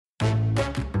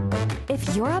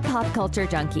If you're a pop culture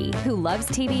junkie who loves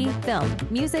TV, film,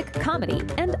 music, comedy,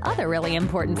 and other really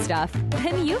important stuff,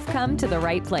 then you've come to the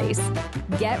right place.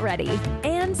 Get ready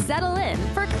and settle in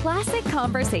for Classic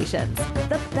Conversations,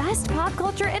 the best pop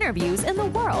culture interviews in the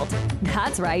world.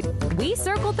 That's right, we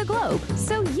circled the globe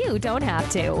so you don't have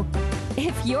to.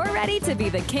 If you're ready to be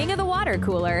the king of the water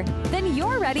cooler, then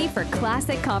you're ready for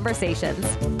Classic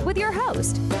Conversations with your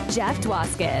host, Jeff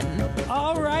Dwoskin.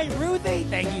 All right, Ruthie,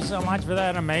 thank you so much for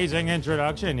that amazing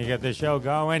introduction. You get the show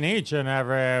going each and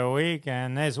every week,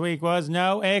 and this week was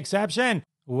no exception.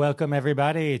 Welcome,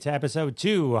 everybody, to episode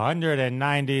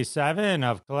 297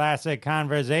 of Classic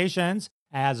Conversations.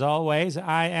 As always,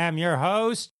 I am your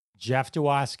host, Jeff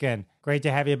Dwoskin. Great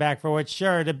to have you back for what's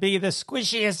sure to be the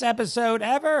squishiest episode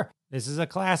ever. This is a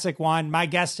classic one. My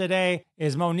guest today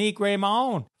is Monique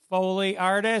Reymond, Foley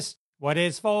artist. What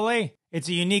is Foley? It's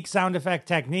a unique sound effect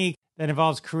technique that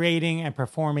involves creating and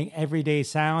performing everyday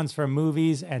sounds for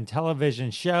movies and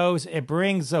television shows. It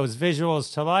brings those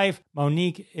visuals to life.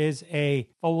 Monique is a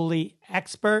Foley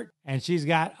expert, and she's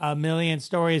got a million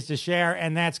stories to share,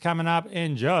 and that's coming up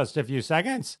in just a few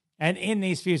seconds. And in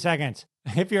these few seconds,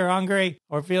 if you're hungry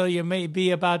or feel you may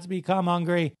be about to become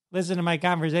hungry, listen to my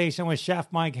conversation with Chef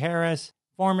Mike Harris,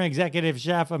 former executive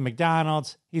chef of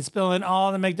McDonald's. He's spilling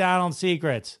all the McDonald's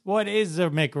secrets. What is the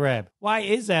McRib? Why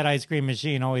is that ice cream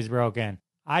machine always broken?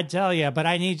 I'd tell you, but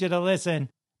I need you to listen.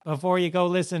 Before you go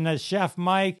listen to Chef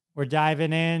Mike, we're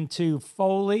diving into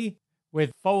Foley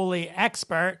with Foley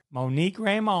expert Monique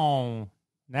Reymond.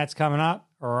 That's coming up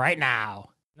right now.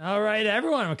 All right,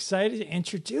 everyone, I'm excited to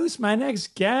introduce my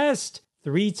next guest.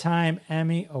 3-time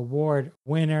Emmy Award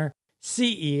winner,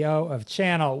 CEO of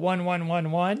Channel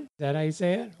 1111. Is that how you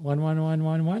say it?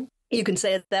 11111? You can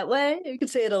say it that way. You can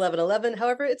say it 1111.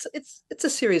 However, it's a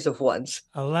series of ones.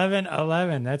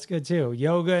 1111. That's good too.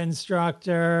 Yoga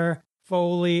instructor,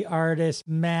 Foley artist,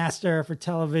 master for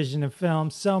television and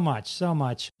film. So much, so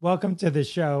much. Welcome to the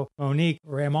show, Monique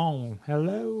Reymond.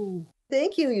 Hello.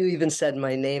 Thank you. You even said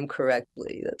my name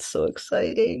correctly. That's so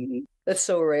exciting. That's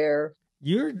so rare.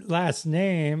 Your last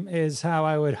name is how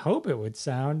I would hope it would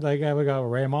sound. Like I would go,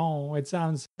 Reymond. It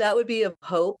sounds... That would be a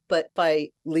hope, but if I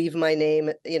leave my name,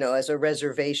 as a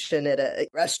reservation at a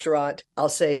restaurant, I'll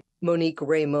say Monique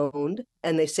Reymond,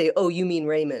 and they say, "Oh, you mean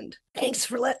Raymond." Thanks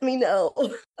for letting me know.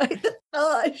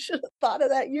 I should have thought of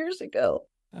that years ago.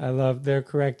 I love they're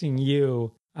correcting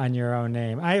you on your own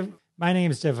name. My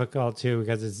name's difficult too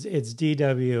because it's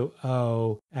Dwoskin,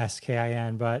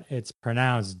 but it's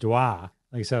pronounced Dwa.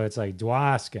 So it's like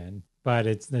Dwoskin, but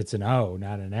it's an O,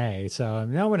 not an A. So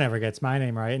no one ever gets my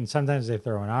name right. And sometimes they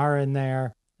throw an R in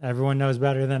there. Everyone knows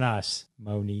better than us,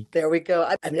 Monique. There we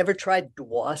go. I've never tried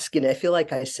Dwoskin. I feel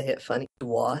like I say it funny.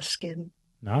 Dwoskin.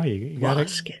 No, you got to.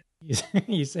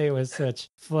 You say it with such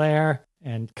flair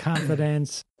and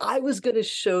confidence. I was going to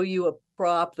show you a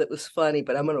prop that was funny,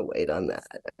 but I'm going to wait on that.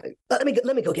 Let me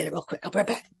go get it real quick. I'll be right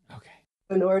back. Okay.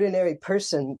 An ordinary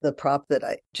person, the prop that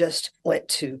I just went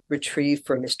to retrieve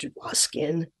for Mr.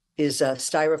 Dwoskin is a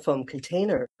styrofoam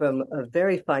container from a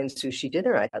very fine sushi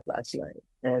dinner I had last night.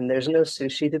 And there's no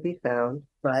sushi to be found,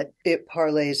 but it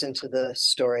parlays into the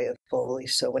story of Foley.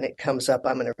 So when it comes up,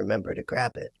 I'm going to remember to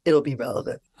grab it. It'll be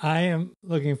relevant. I am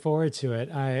looking forward to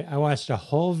it. I watched a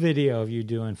whole video of you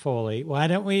doing Foley. Why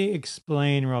don't we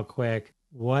explain real quick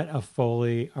what a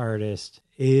Foley artist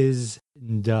is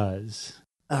and does?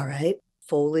 All right.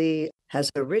 Foley has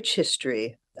a rich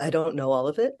history. I don't know all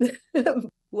of it.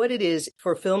 What it is,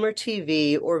 for film or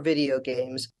TV or video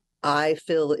games, I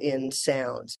fill in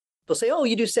sounds. They'll say, "Oh,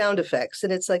 you do sound effects."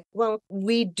 And it's like, well,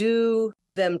 we do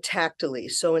them tactily.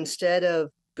 So instead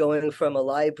of going from a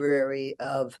library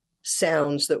of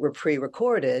sounds that were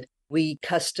pre-recorded, we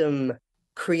custom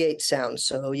create sounds.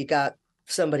 So you got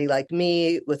somebody like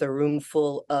me with a room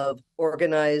full of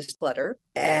organized clutter,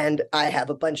 and I have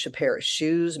a bunch of pair of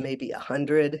shoes, maybe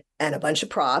 100, and a bunch of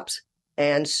props.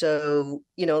 And so,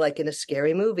 like in a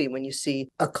scary movie, when you see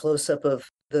a close-up of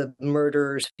the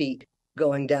murderer's feet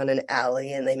going down an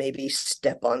alley and they maybe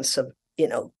step on some,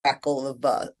 crackle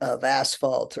of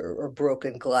asphalt or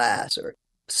broken glass, or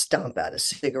stomp out a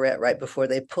cigarette right before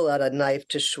they pull out a knife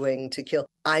to swing to kill.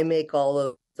 I make all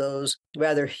of those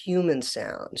rather human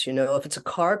sounds. If it's a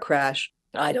car crash,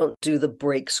 I don't do the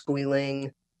brake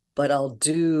squealing, but I'll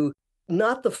do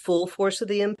not the full force of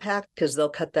the impact, because they'll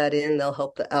cut that in, they'll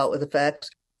help out with effects,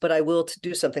 but I will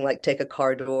do something like take a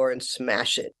car door and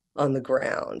smash it on the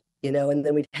ground, and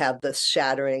then we'd have the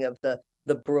shattering of the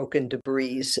broken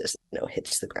debris as,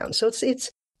 hits the ground. So it's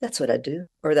that's what I do,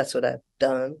 or that's what I've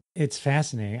done. It's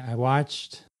fascinating. I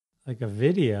watched like a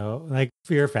video, like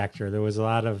Fear Factor. There was a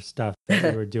lot of stuff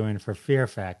that we were doing for Fear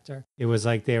Factor. It was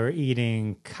like they were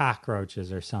eating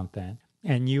cockroaches or something.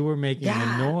 And you were making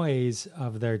the noise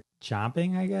of their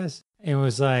chomping, I guess. It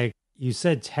was like, you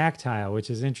said tactile, which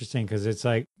is interesting because it's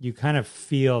like you kind of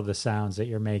feel the sounds that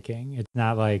you're making. It's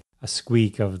not like a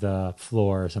squeak of the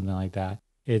floor or something like that.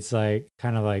 It's like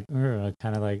kind of like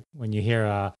when you hear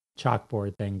a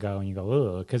chalkboard thing go and you go,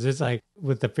 ugh, because it's like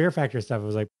with the Fear Factor stuff, it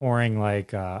was like pouring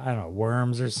like, I don't know,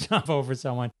 worms or stuff over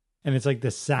someone. And it's like the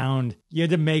sound, you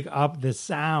had to make up the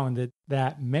sound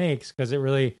that makes because it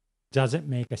really doesn't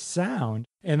make a sound.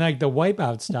 And like the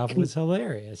Wipeout stuff was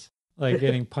hilarious. Like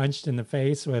getting punched in the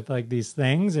face with like these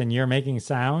things and you're making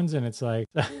sounds and it's like...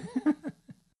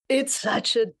 It's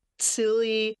such a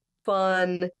silly,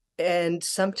 fun, and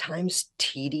sometimes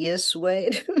tedious way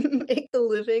to make a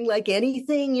living. Like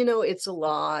anything, it's a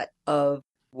lot of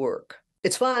work.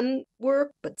 It's fun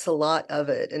work, but it's a lot of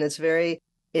it. And it's very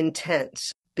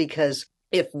intense because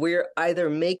if we're either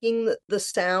making the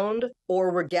sound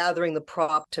or we're gathering the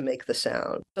prop to make the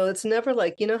sound. So it's never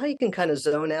like, how you can kind of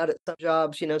zone out at some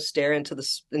jobs, stare into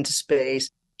space,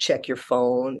 check your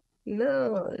phone.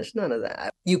 No, there's none of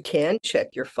that. You can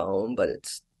check your phone, but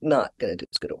it's not going to do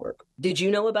as good a work. Did you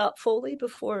know about Foley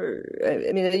before?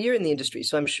 I mean, you're in the industry,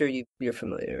 so I'm sure you're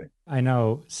familiar. I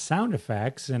know sound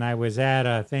effects, and I was at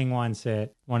a thing once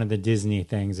at one of the Disney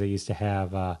things. They used to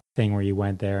have a thing where you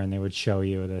went there and they would show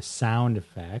you the sound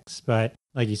effects. But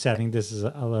like you said, I think this is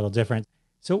a little different.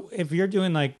 So if you're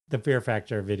doing like the Fear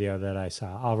Factor video that I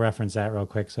saw, I'll reference that real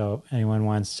quick so anyone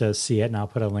wants to see it, and I'll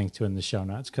put a link to it in the show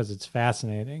notes because it's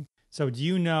fascinating. So do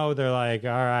you know they're like,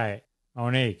 all right,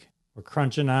 Monique, we're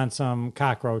crunching on some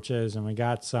cockroaches and we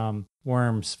got some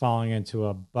worms falling into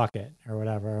a bucket or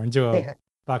whatever, or into a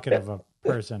bucket of a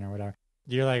person or whatever.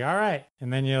 You're like, all right.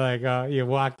 And then you're like, you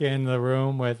walk in the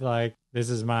room with like, this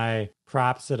is my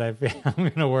props that I'm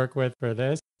going to work with for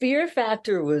this. Fear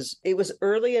Factor was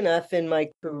early enough in my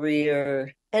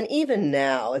career. And even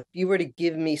now, if you were to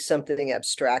give me something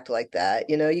abstract like that,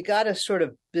 you got to sort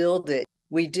of build it.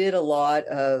 We did a lot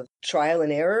of trial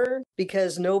and error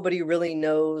because nobody really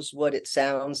knows what it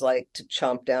sounds like to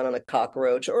chomp down on a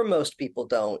cockroach, or most people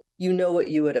don't. You know what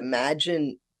you would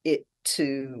imagine it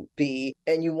to be,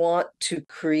 and you want to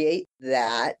create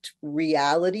that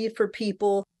reality for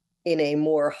people in a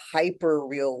more hyper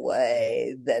real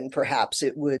way than perhaps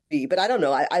it would be. But I don't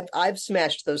know. I've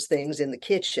smashed those things in the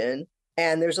kitchen.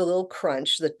 And there's a little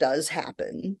crunch that does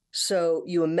happen. So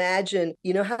you imagine,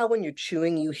 how when you're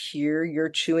chewing, you hear you're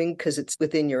chewing because it's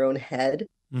within your own head.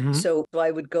 Mm-hmm. So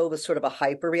I would go with sort of a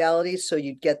hyper reality. So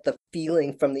you'd get the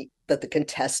feeling that the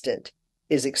contestant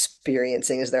is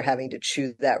experiencing as they're having to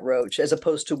chew that roach, as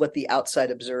opposed to what the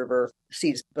outside observer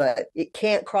sees. But it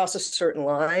can't cross a certain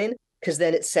line because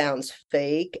then it sounds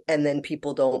fake and then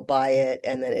people don't buy it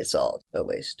and then it's all a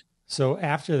waste. So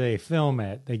after they film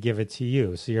it, they give it to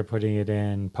you. So you're putting it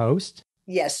in post?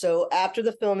 Yes. So after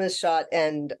the film is shot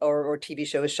or TV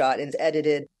show is shot and it's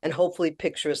edited and hopefully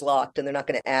picture is locked and they're not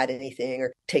going to add anything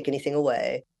or take anything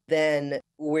away, then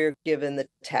we're given the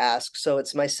task. So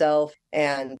it's myself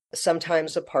and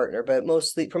sometimes a partner, but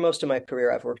for most of my career,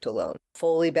 I've worked alone.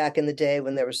 Foley back in the day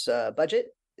when there was a budget,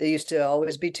 there used to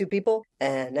always be 2 people.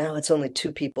 And now it's only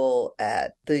 2 people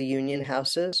at the union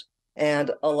houses.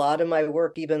 And a lot of my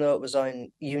work, even though it was on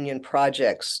union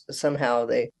projects, somehow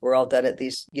they were all done at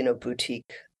these,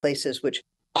 boutique places, which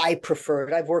I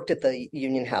preferred. I've worked at the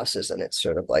union houses and it's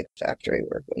sort of like factory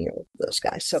work when you're with those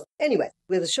guys. So anyway,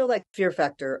 with a show like Fear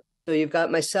Factor, so you've got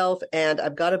myself and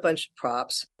I've got a bunch of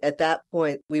props. At that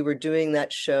point, we were doing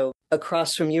that show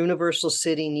across from Universal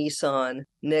City Nissan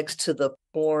next to the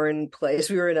porn place.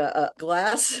 We were in a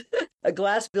glass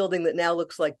building that now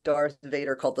looks like Darth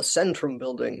Vader called the Centrum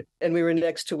Building. And we were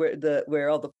next to where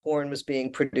all the porn was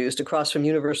being produced across from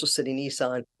Universal City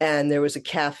Nissan. And there was a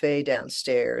cafe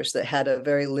downstairs that had a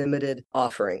very limited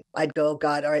offering. I'd go,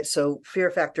 God, all right, so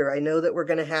Fear Factor, I know that we're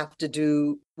going to have to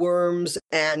do worms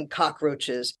and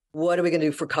cockroaches. What are we going to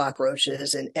do for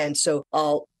cockroaches? And so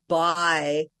I'll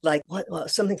buy like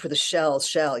something for the shell,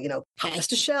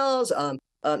 pasta shells.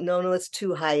 No, that's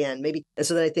too high end, maybe. And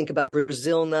so then I think about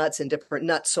Brazil nuts and different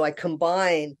nuts. So I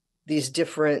combine these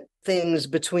different things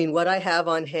between what I have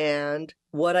on hand,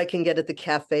 what I can get at the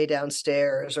cafe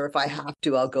downstairs, or if I have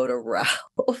to, I'll go to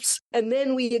Ralph's. And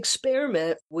then we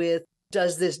experiment with,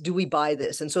 do we buy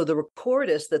this? And so the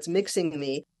recordist that's mixing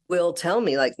me will tell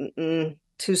me like,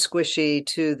 too squishy,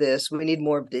 to this, we need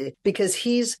more,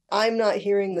 because I'm not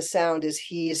hearing the sound as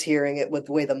he's hearing it with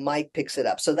the way the mic picks it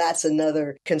up. So that's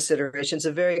another consideration. It's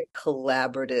a very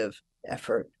collaborative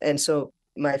effort. And so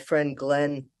my friend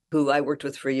Glenn who I worked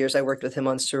with for years. I worked with him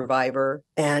on Survivor.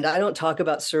 And I don't talk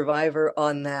about Survivor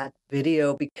on that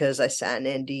video because I signed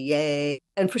an NDA.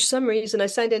 And for some reason, I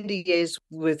signed NDAs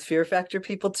with Fear Factor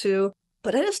people too.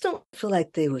 But I just don't feel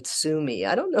like they would sue me.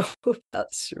 I don't know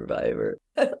about Survivor.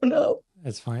 I don't know.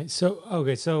 That's fine. So,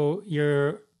 okay, so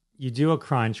you do a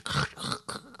crunch.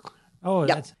 Oh,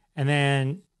 Yep. And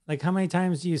then like how many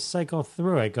times do you cycle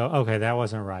through it? Go, okay, that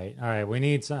wasn't right. All right, we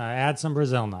need to add some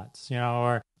Brazil nuts,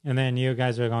 and then you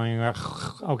guys are going,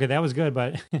 okay, that was good,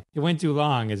 but it went too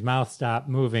long. His mouth stopped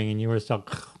moving and you were still.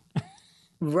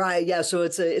 Right. Yeah. So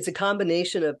it's a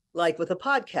combination of, like with a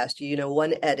podcast,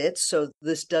 one edits. So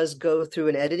this does go through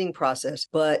an editing process,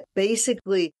 but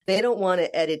basically they don't want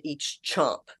to edit each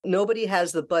chomp. Nobody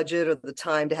has the budget or the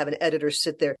time to have an editor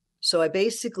sit there. So I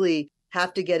basically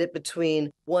have to get it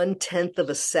between 1/10 of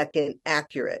a second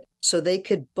accurate. So they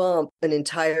could bump an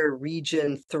entire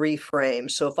region 3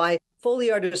 frames. So Foley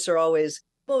artists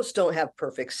most don't have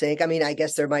perfect sync. I mean, I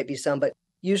guess there might be some, but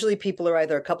usually people are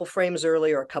either a couple frames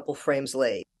early or a couple frames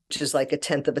late, which is like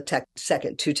 1/10 of a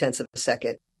second, 2/10 of a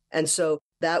second. And so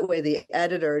that way the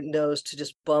editor knows to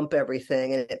just bump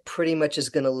everything and it pretty much is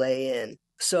going to lay in.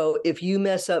 So if you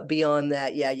mess up beyond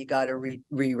that, yeah, you got to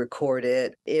re-record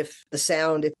it. If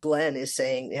Glenn is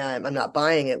saying, yeah, I'm not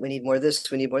buying it, we need more of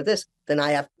this, we need more of this, then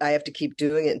I have to keep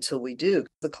doing it until we do.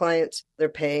 The clients, they're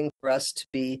paying for us to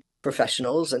be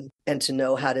professionals and to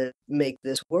know how to make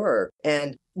this work.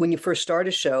 And when you first start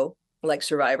a show like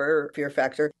Survivor or Fear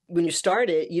Factor, when you start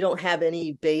it, you don't have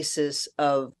any basis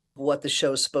of what the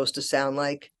show's supposed to sound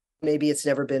like. Maybe it's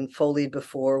never been Foleyed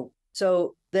before.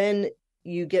 So then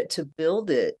you get to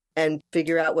build it and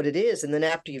figure out what it is. And then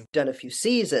after you've done a few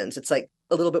seasons, it's like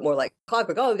a little bit more like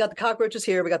clockwork. Oh, we got the cockroaches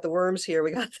here. We got the worms here. We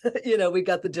got we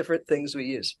got the different things we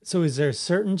use. So is there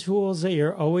certain tools that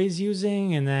you're always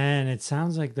using? And then it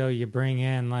sounds like though you bring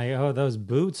in like, oh, those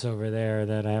boots over there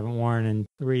that I haven't worn in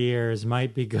 3 years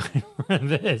might be good for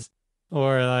this.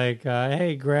 Or like,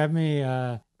 hey, grab me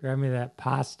that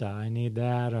pasta. I need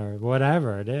that, or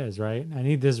whatever it is, right? I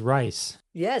need this rice.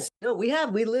 Yes. No, we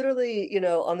literally,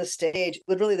 on the stage,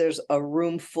 literally there's a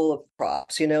room full of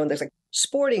props, and there's like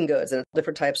sporting goods and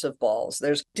different types of balls.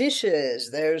 There's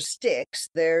dishes, there's sticks,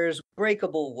 there's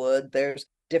breakable wood, there's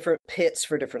different pits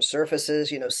for different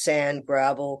surfaces, sand,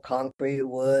 gravel, concrete,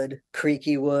 wood,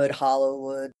 creaky wood, hollow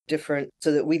wood, different,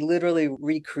 so that we literally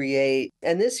recreate.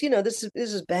 And this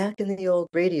is back in the old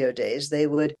radio days. They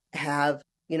would have,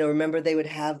 remember they would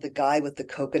have the guy with the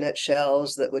coconut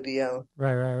shells that would,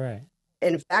 Right.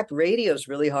 In fact, radio is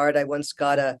really hard. I once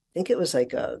got I think it was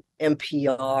like a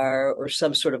NPR or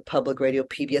some sort of public radio,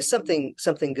 PBS,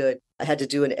 something good. I had to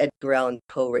do an Edgar Allan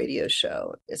Poe radio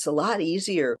show. It's a lot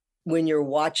easier when you're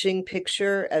watching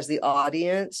picture as the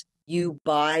audience. You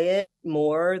buy it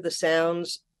more, the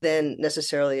sounds, than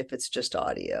necessarily if it's just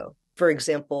audio. For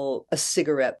example, a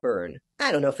cigarette burn.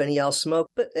 I don't know if any of y'all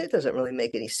smoke, but it doesn't really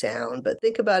make any sound. But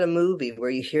think about a movie where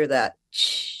you hear that.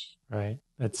 Right.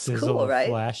 That sizzle cool, of right?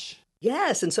 flesh.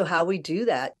 Yes. And so how we do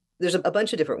that, there's a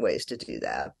bunch of different ways to do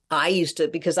that. I used to,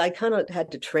 because I kind of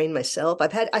had to train myself.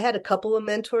 I had a couple of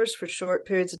mentors for short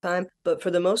periods of time, but for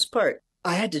the most part,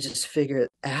 I had to just figure it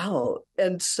out.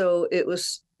 And so it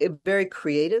was very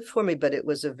creative for me, but it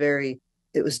was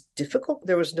difficult.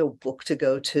 There was no book to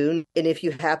go to. And if you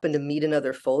happen to meet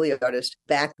another Foley artist,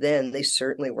 back then, they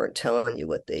certainly weren't telling you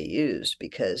what they used,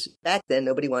 because back then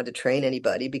nobody wanted to train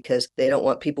anybody because they don't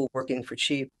want people working for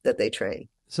cheap that they train.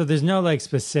 So there's no like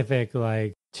specific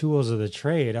like tools of the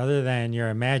trade other than your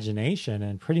imagination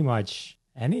and pretty much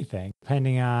anything,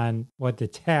 depending on what the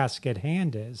task at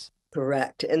hand is.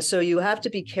 Correct. And so you have to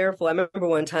be careful. I remember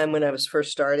one time when I was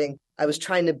first starting, I was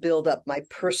trying to build up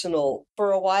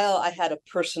for a while, I had a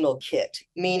personal kit,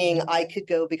 meaning I could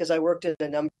go, because I worked in a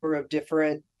number of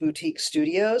different boutique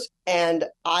studios, and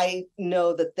I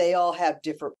know that they all have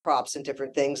different props and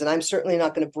different things. And I'm certainly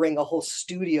not going to bring a whole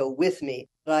studio with me.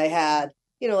 But I had,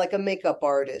 like a makeup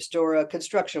artist or a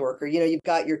construction worker, you've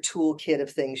got your toolkit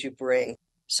of things you bring.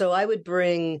 So I would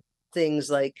bring things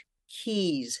like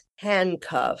keys,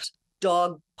 handcuffs,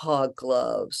 dog paw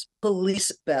gloves,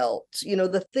 police belts,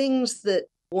 the things that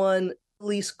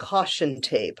police caution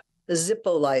tape, a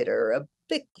Zippo lighter, a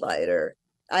Bic lighter.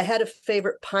 I had a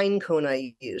favorite pine cone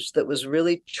I used that was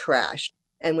really trashed.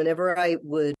 And whenever I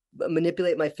would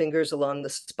manipulate my fingers along the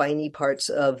spiny parts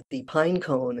of the pine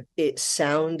cone, it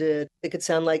could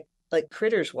sound like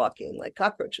critters walking, like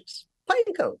cockroaches.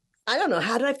 Pine cone. I don't know.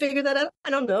 How did I figure that out?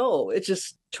 I don't know. It's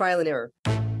just trial and error.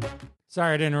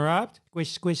 Sorry to interrupt.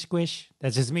 Squish, squish, squish.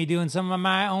 That's just me doing some of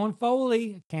my own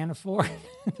Foley. Can't afford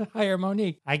to hire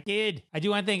Monique. I kid. I do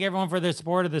want to thank everyone for their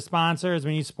support of the sponsors.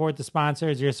 When you support the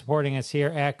sponsors, you're supporting us here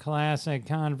at Classic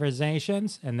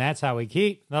Conversations. And that's how we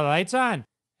keep the lights on.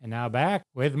 And now back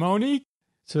with Monique.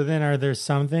 So then are there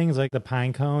some things like the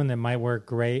pine cone that might work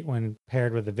great when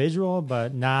paired with a visual,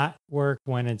 but not work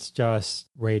when it's just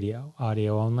radio,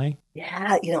 audio only?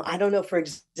 Yeah, I don't know. For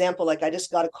example, like I just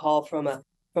got a call from a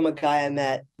guy I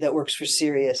met that works for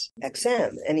Sirius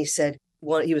XM. And he said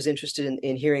he was interested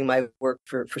in hearing my work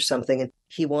for something. And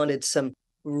he wanted some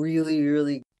really,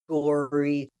 really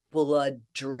gory blood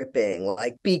dripping,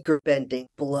 like beaker bending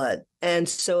blood. And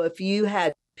so if you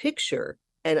had picture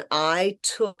and I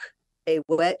took a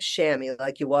wet chamois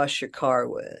like you wash your car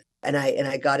with, and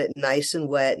I got it nice and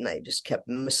wet and I just kept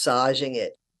massaging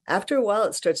it. After a while,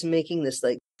 it starts making this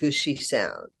like gushy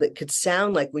sound that could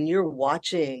sound like when you're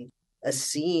watching a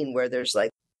scene where there's like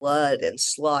blood and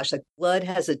slosh. Like blood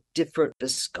has a different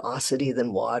viscosity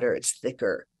than water. It's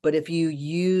thicker. But if you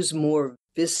use more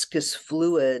viscous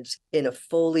fluids in a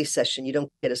Foley session, you don't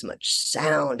get as much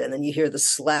sound. And then you hear the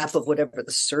slap of whatever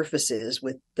the surface is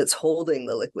that's holding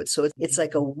the liquid. So it's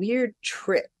like a weird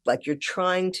trick. Like you're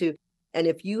trying to, and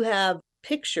if you have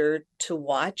picture to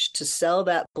watch to sell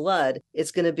that blood,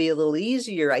 it's going to be a little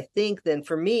easier, I think, than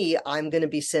for me. I'm going to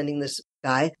be sending this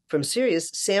guy from Sirius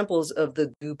samples of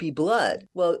the goopy blood.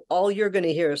 Well, all you're going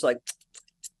to hear is like,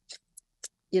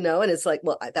 and it's like,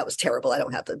 well, that was terrible. I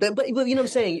don't have to, but you know what I'm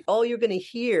saying? All you're going to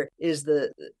hear is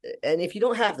and if you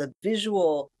don't have the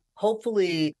visual,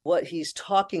 hopefully what he's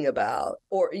talking about,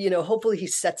 or, hopefully he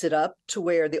sets it up to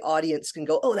where the audience can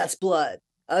go, oh, that's blood.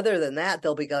 Other than that,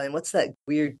 they'll be going, what's that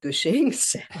weird gushing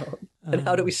sound? And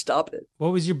how do we stop it?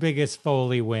 What was your biggest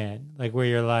Foley win? Like where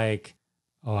you're like,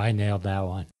 oh, I nailed that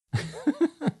one.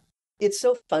 It's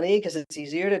so funny because it's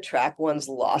easier to track one's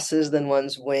losses than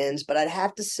one's wins. But I'd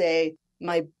have to say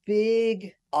my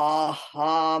big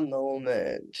aha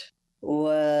moment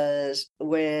was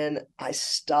when I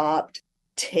stopped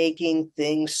taking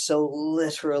things so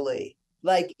literally.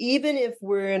 Like even if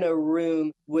we're in a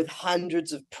room with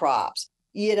hundreds of props,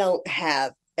 you don't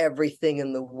have everything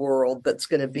in the world that's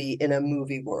going to be in a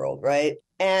movie world, right?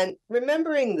 And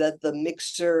remembering that the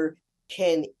mixer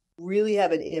can really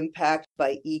have an impact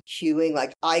by EQing.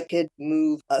 Like I could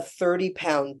move a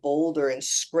 30-pound boulder and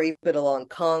scrape it along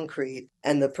concrete,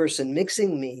 and the person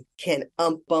mixing me can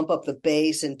bump up the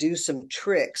bass and do some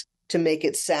tricks to make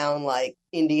it sound like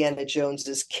Indiana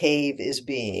Jones's cave is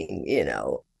being,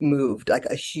 moved like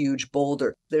a huge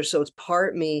boulder. So it's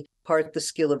part me, part the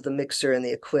skill of the mixer and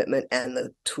the equipment and the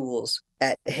tools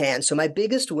at hand. So my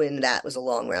biggest win, that was a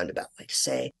long roundabout way to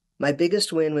say, my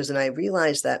biggest win was, and I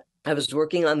realized that I was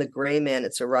working on The Gray Man.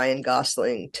 It's a Ryan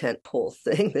Gosling tentpole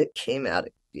thing that came out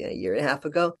a year and a half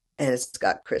ago. And it's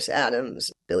got Chris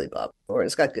Adams, Billy Bob Thornton.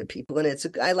 It's got good people in it.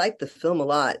 I like the film a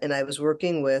lot. And I was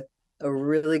working with a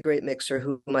really great mixer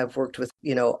whom I've worked with,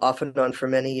 off and on for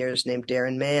many years, named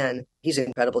Darren Mann. He's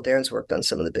incredible. Darren's worked on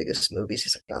some of the biggest movies.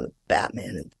 He's like on the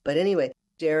Batman. But anyway,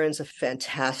 Darren's a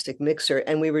fantastic mixer.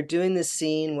 And we were doing this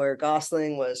scene where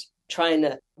Gosling was trying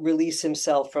to release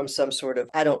himself from some sort of,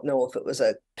 I don't know if it was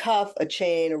a cuff, a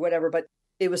chain or whatever, but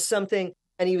it was something.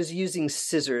 And he was using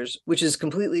scissors, which is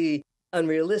completely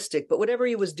unrealistic. But whatever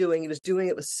he was doing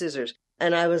it with scissors.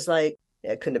 And I was like,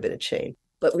 yeah, it couldn't have been a chain.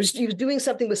 But he was doing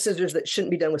something with scissors that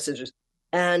shouldn't be done with scissors.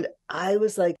 And I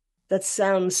was like, that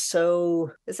sounds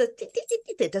so,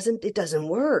 it doesn't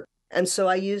work. And so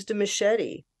I used a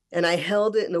machete and I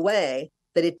held it in a way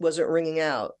that it wasn't ringing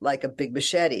out like a big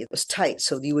machete. It was tight,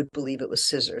 so you would believe it was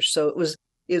scissors. So it was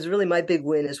really my big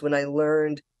win is when I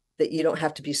learned that you don't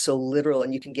have to be so literal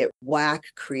and you can get whack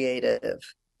creative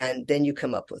and then you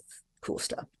come up with cool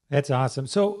stuff. That's awesome.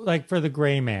 So like for The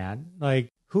Gray Man, like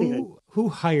who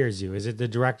hires you? Is it the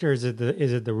director? Is it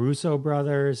the Russo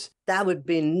brothers? That would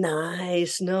be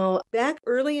nice. No, back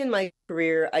early in my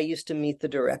career, I used to meet the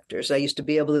directors. I used to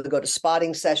be able to go to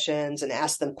spotting sessions and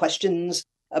ask them questions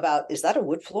about, is that a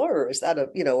wood floor or is that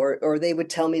or they would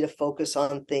tell me to focus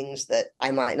on things that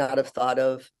I might not have thought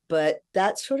of. But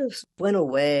that sort of went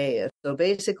away. So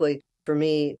basically, for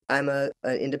me, I'm an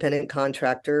independent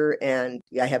contractor and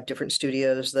I have different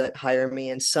studios that hire me,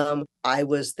 and some I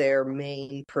was their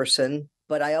main person,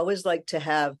 but I always like to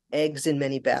have eggs in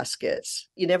many baskets.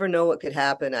 You never know what could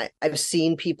happen. I've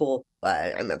seen people,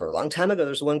 I remember a long time ago, there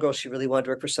was one girl, she really wanted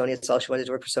to work for Sony. It's all she wanted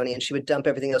to work for Sony, and she would dump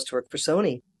everything else to work for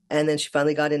Sony. And then she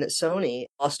finally got in at Sony,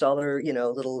 lost all her,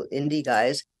 little indie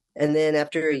guys. And then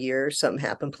after a year, something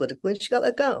happened politically and she got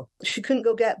let go. She couldn't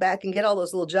go back and get all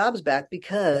those little jobs back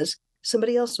because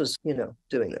somebody else was,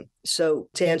 doing them. So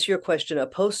to answer your question, a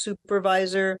post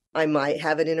supervisor, I might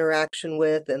have an interaction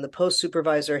with, and the post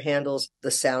supervisor handles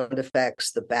the sound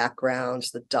effects, the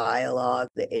backgrounds, the dialogue,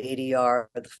 the ADR,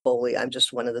 the Foley. I'm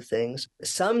just one of the things.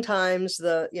 Sometimes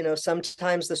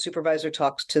sometimes the supervisor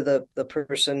talks to the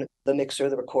person, the mixer,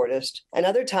 the recordist, and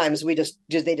other times they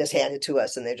just hand it to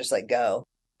us and they're just like, go.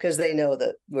 Because they know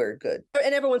that we're good.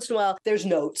 And every once in a while, there's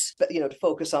notes, but, to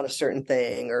focus on a certain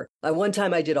thing. Or one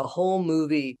time I did a whole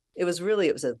movie. It was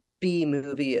a B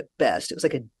movie at best. It was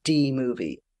like a D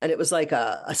movie. And it was like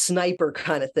a sniper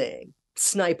kind of thing,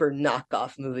 sniper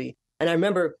knockoff movie. And I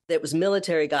remember it was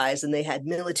military guys and they had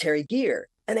military gear.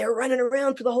 And they were running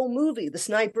around for the whole movie, the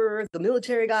sniper, the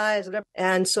military guys, whatever.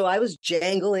 And so I was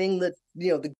jangling the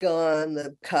gun,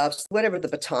 the cuffs, whatever, the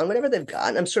baton, whatever they've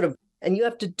got. And and you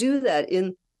have to do that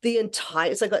in the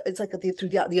entire, through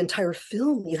the entire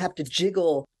film, you have to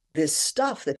jiggle this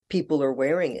stuff that people are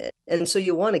wearing it. And so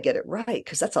you want to get it right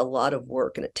because that's a lot of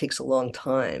work and it takes a long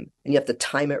time and you have to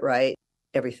time it right,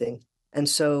 everything. And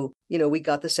so, we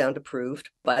got the sound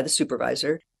approved by the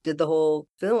supervisor, did the whole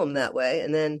film that way.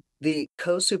 And then the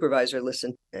co-supervisor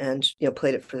listened and,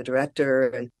 played it for the director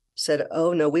and said,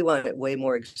 oh, no, we want it way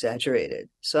more exaggerated.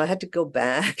 So I had to go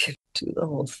back and do the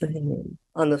whole thing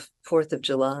on the 4th of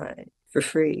July. For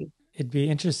free. It'd be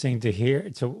interesting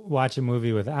to watch a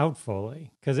movie without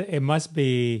Foley because it must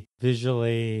be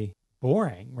visually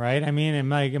boring, right? I mean,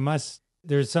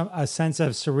 there's a sense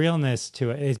of surrealness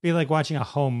to it. It'd be like watching a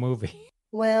home movie.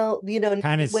 Well,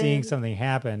 kind of seeing something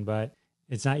happen, but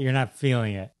you're not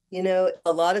feeling it.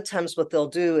 A lot of times what they'll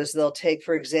do is they'll take,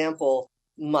 for example,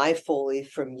 my Foley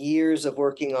from years of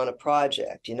working on a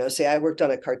project. Say I worked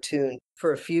on a cartoon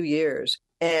for a few years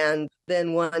and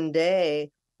then one day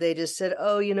they just said,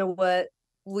 oh, you know what?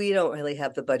 We don't really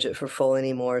have the budget for Foley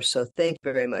anymore. So thank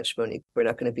you very much, Monique. We're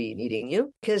not going to be needing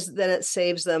you. Because then it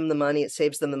saves them the money. It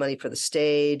saves them the money for the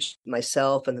stage,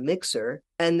 myself, and the mixer.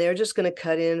 And they're just going to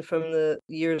cut in from the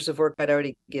years of work I'd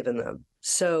already given them.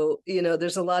 So,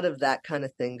 there's a lot of that kind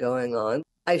of thing going on.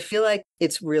 I feel like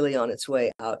it's really on its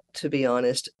way out, to be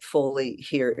honest, Foley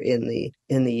here in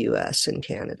the US and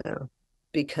Canada.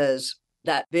 Because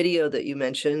that video that you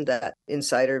mentioned, that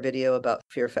insider video about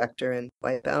Fear Factor and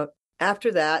Wipeout,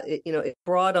 after that, it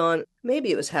brought on,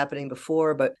 maybe it was happening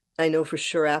before, but I know for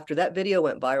sure after that video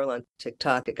went viral on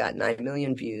TikTok, it got 9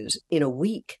 million views in a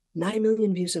week. 9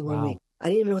 million views in 1 week. I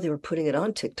didn't even know they were putting it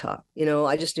on TikTok.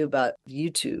 I just knew about the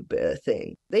YouTube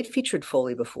thing. They'd featured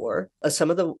Foley before.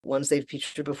 Some of the ones they'd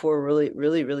featured before were really,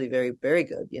 really, really very, very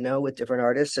good, with different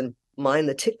artists. And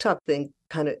the TikTok thing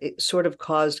it sort of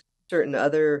caused certain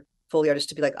other Foley artists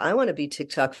to be like, I want to be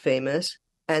TikTok famous.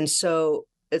 And so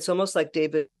it's almost like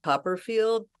David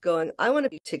Copperfield going, I want to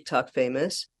be TikTok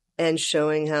famous and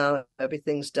showing how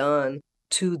everything's done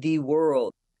to the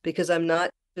world. Because I'm not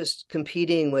just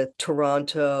competing with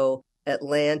Toronto,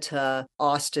 Atlanta,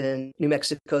 Austin, New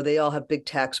Mexico. They all have big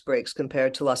tax breaks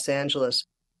compared to Los Angeles.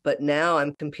 But now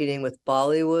I'm competing with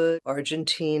Bollywood,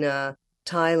 Argentina,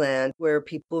 Thailand, where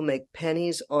people make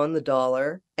pennies on the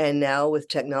dollar. And now with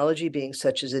technology being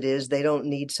such as it is, they don't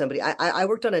need somebody. I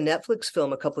worked on a Netflix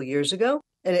film a couple of years ago,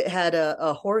 and it had a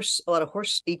lot of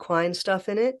horse equine stuff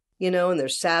in it, and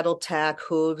there's saddle tack,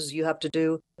 hooves you have to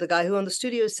do. The guy who owned the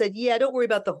studio said, yeah, don't worry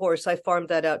about the horse. I farmed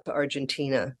that out to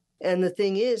Argentina. And the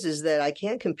thing is that I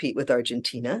can't compete with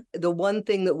Argentina. The one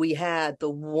thing we had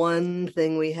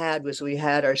was we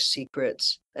had our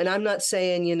secrets. And I'm not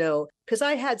saying, because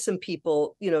I had some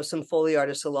people, some Foley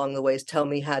artists along the ways tell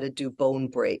me how to do bone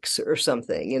breaks or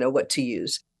something, what to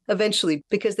use. Eventually,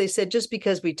 because they said, just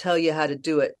because we tell you how to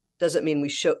do it doesn't mean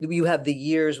you have the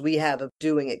years we have of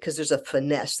doing it, because there's a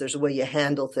finesse, there's a way you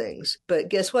handle things. But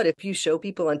guess what? If you show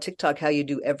people on TikTok how you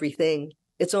do everything,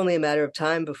 it's only a matter of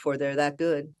time before they're that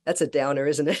good. That's a downer,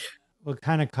 isn't it? What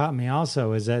kind of caught me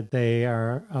also is that they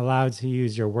are allowed to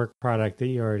use your work product that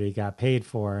you already got paid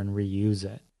for and reuse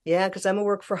it. Yeah, because I'm a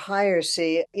work for hire,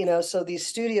 see, so these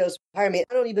studios hire me.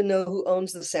 I don't even know who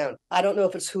owns the sound. I don't know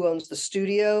if it's who owns the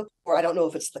studio, or I don't know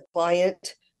if it's the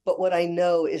client. But what I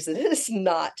know is that it's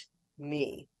not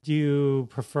me. Do you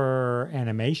prefer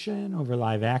animation over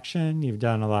live action? You've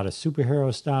done a lot of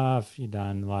superhero stuff. You've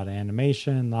done a lot of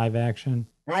animation, live action.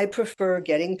 I prefer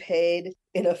getting paid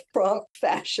in a prompt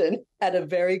fashion at a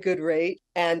very good rate.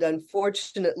 And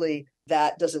unfortunately,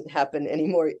 that doesn't happen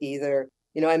anymore either.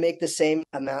 I make the same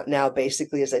amount now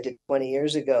basically as I did 20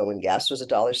 years ago when gas was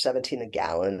 $1.17 a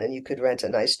gallon and you could rent a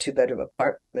nice 2-bedroom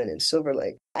apartment in Silver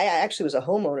Lake. I actually was a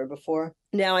homeowner before.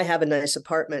 Now I have a nice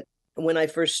apartment. When I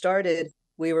first started,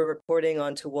 we were recording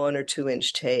onto 1 or 2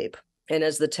 inch tape. And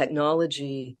as the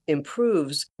technology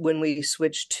improves, when we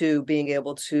switch to being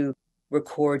able to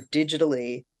record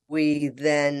digitally, you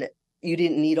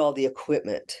didn't need all the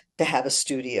equipment to have a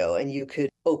studio, and you could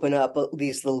open up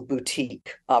these little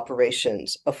boutique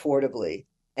operations affordably.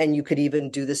 And you could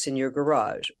even do this in your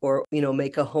garage or,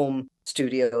 make a home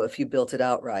studio if you built it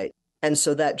outright. And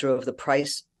so that drove the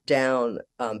price down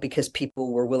because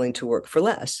people were willing to work for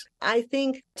less. I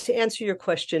think, to answer your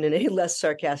question in a less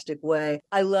sarcastic way,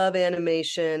 I love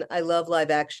animation. I love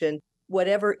live action.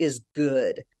 Whatever is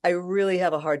good. I really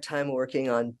have a hard time working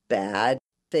on bad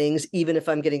things, even if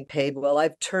I'm getting paid well.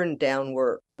 I've turned down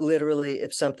work literally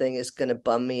if something is going to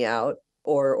bum me out,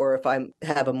 or if I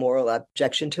have a moral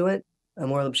objection to it. A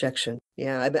moral objection.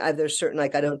 Yeah, there's certain, I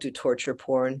don't do torture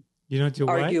porn. You don't do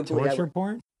what? Arguably, Torture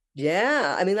porn?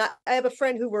 Yeah, I have a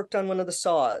friend who worked on one of the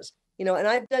Saws, and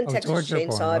I've done Texas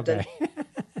Chainsaw. Porn. I've done.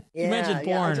 You mentioned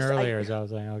porn earlier, so I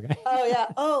was like, okay. Oh yeah.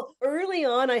 Oh, early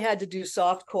on, I had to do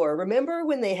softcore. Remember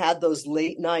when they had those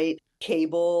late night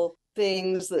cable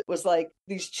things that was like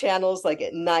these channels, like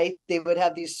at night they would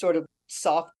have these sort of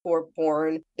softcore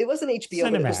porn. It wasn't HBO,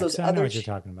 Cinemax. But it was those I other. know what you're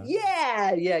talking about.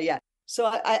 Yeah. So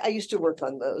I used to work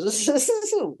on those.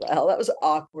 Well, that was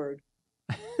awkward.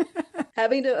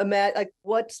 Having to imagine,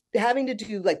 having to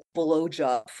do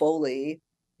blowjob Foley,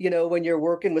 when you're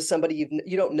working with somebody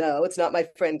you don't know. It's not my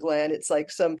friend Glenn. It's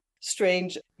like some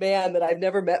strange man that I've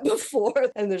never met before.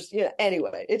 And there's,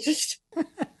 anyway, it's just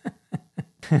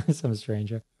some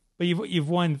stranger. But you've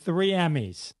won 3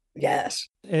 Emmys. Yes.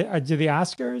 Do the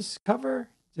Oscars cover?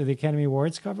 Do the Academy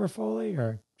Awards cover Foley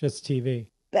or just TV?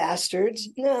 Bastards.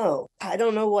 No, I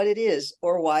don't know what it is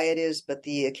or why it is, but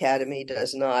the Academy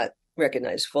does not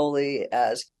recognize Foley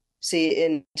as,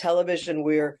 in television,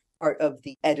 we're part of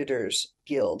the Editors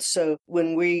Guild. So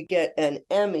when we get an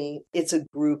Emmy, it's a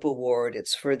group award.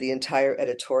 It's for the entire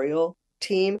editorial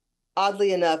team.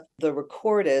 Oddly enough, the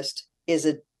recordist is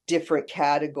a different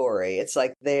category. It's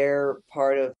like they're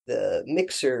part of the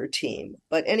mixer team.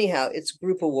 But anyhow, it's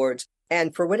group awards.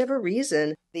 And for whatever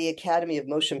reason, the Academy of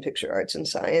Motion Picture Arts and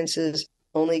Sciences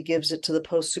only gives it to the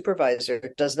post supervisor.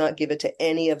 It does not give it to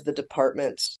any of the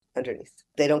departments underneath.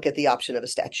 They don't get the option of a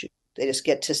statue. They just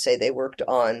get to say they worked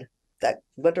on that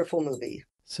wonderful movie.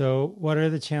 So what are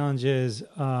the challenges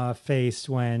faced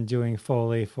when doing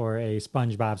Foley for a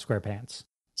SpongeBob SquarePants?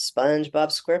 SpongeBob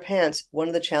SquarePants. One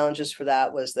of the challenges for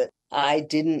that was that I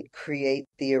didn't create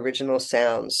the original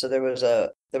sounds. So there was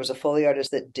a Foley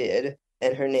artist that did,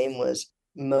 and her name was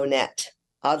Monette.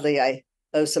 Oddly, I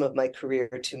owe some of my career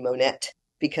to Monette,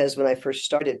 because when I first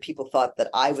started, people thought that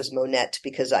I was Monette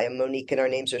because I am Monique and our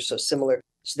names are so similar.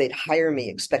 So they'd hire me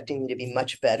expecting me to be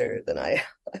much better than I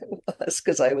was,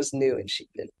 because I was new and she'd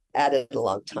been at it a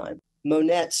long time.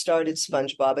 Monette started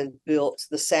SpongeBob and built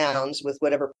the sounds with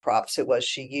whatever props it was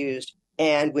she used.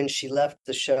 And when she left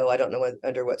the show, I don't know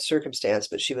under what circumstance,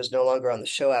 but she was no longer on the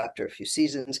show after a few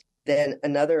seasons. Then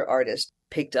another artist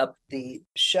picked up the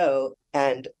show,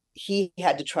 and he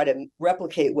had to try to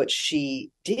replicate what she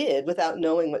did without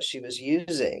knowing what she was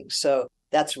using. So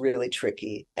that's really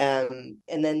tricky. And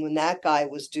then when that guy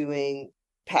was doing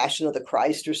Passion of the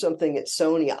Christ or something at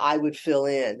Sony, I would fill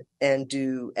in and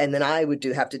then I would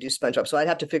have to do SpongeBob. So I'd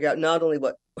have to figure out not only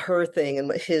what her thing and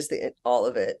what his thing, all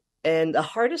of it. And the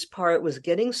hardest part was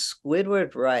getting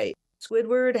Squidward right.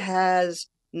 Squidward has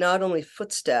not only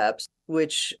footsteps,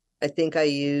 which I think I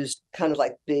used kind of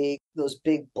like those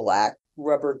big black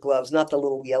rubber gloves, not the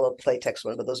little yellow Playtex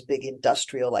one, but those big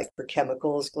industrial, like for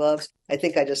chemicals gloves. I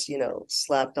think I just,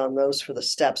 slapped on those for the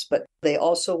steps, but they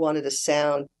also wanted a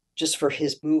sound just for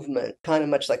his movement, kind of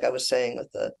much like I was saying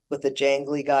with the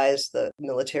jangly guys, the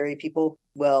military people.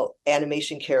 Well,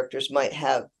 animation characters might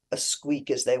have a squeak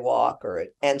as they walk,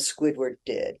 and Squidward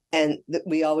did. And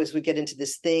we always would get into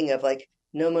this thing of like,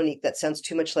 no, Monique, that sounds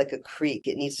too much like a creak.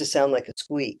 It needs to sound like a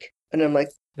squeak. And I'm like,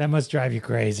 that must drive you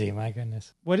crazy. My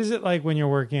goodness. What is it like when you're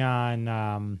working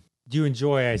on, do you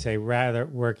enjoy, I say, rather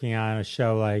working on a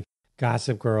show like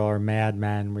Gossip Girl or Mad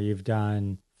Men, where you've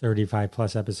done 35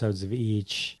 plus episodes of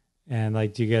each? And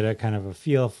like, do you get a kind of a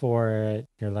feel for it?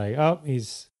 You're like, oh,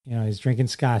 he's drinking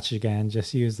scotch again.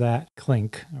 Just use that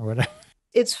clink or whatever.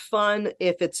 It's fun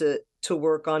if it's to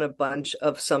work on a bunch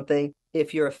of something,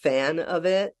 if you're a fan of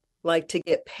it, like to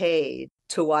get paid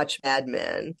to watch Mad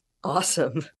Men.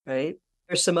 Awesome, right?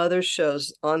 There's some other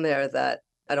shows on there that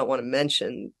I don't want to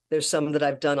mention. There's some that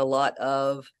I've done a lot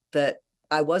of that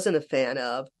I wasn't a fan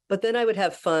of, but then I would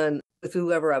have fun with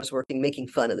whoever I was working, making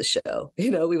fun of the show.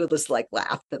 We would just like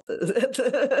laugh at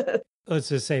the... Let's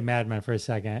just say Mad Men for a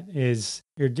second.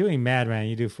 You're doing Mad Men,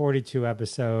 you do 42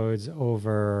 episodes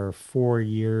over 4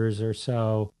 years or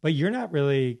so, but you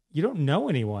don't know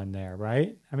anyone there,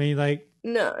 right? I mean, like...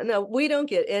 No, we don't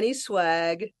get any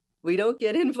swag. We don't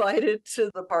get invited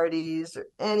to the parties or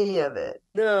any of it.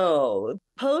 No,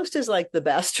 post is like the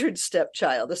bastard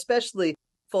stepchild, especially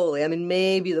Foley. I mean,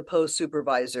 maybe the post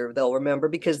supervisor they'll remember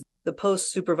because the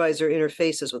post supervisor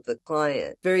interfaces with the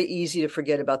client. Very easy to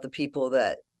forget about the people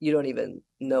that you don't even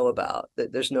know about,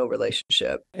 that there's no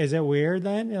relationship. Is it weird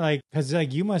then? Like, because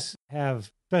like you must have,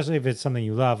 especially if it's something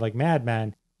you love, like Mad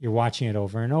Men, you're watching it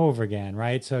over and over again,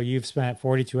 right? So you've spent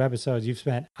 42 episodes, you've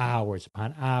spent hours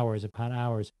upon hours upon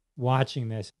hours watching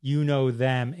this. You know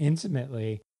them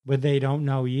intimately, but they don't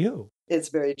know you. It's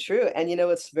very true. And you know,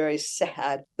 it's very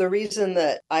sad. The reason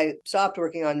that I stopped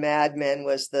working on Mad Men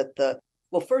was that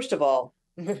well, first of all,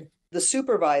 the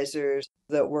supervisors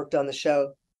that worked on the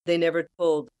show, they never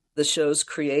told the show's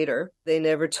creator, they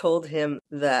never told him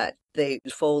that they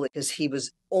Foley, because he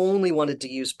was only wanted to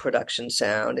use production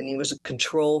sound and he was a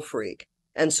control freak.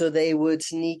 And so they would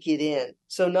sneak it in.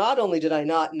 So not only did I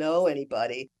not know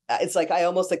anybody, it's like I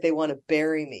almost like they want to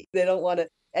bury me. They don't want to.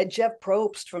 And Jeff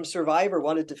Probst from Survivor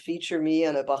wanted to feature me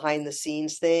on a behind the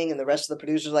scenes thing. And the rest of the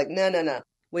producers were like, no.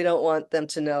 We don't want them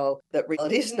to know that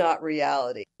reality is not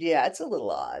reality. Yeah, it's a little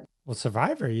odd. Well,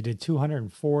 Survivor, you did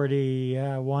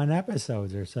 241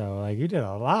 episodes or so. Like you did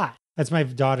a lot. That's my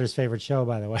daughter's favorite show,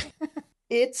 by the way.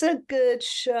 It's a good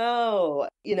show.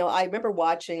 You know, I remember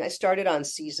watching, I started on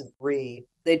season 3.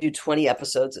 They do 20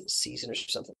 episodes a season or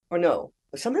something. Or no,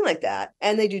 something like that.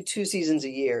 And they do 2 seasons a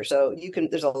year. So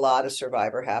there's a lot of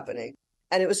Survivor happening.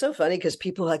 And it was so funny because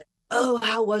people were like, oh,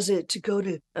 how was it to go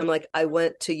to? I'm like, I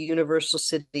went to Universal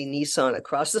City Nissan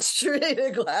across the street,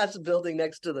 a glass building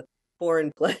next to the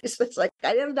foreign place. It's like,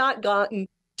 I have not gotten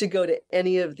to go to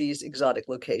any of these exotic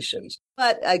locations,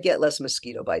 but I get less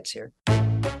mosquito bites here.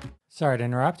 Sorry to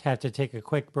interrupt. Have to take a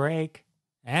quick break.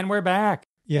 And we're back.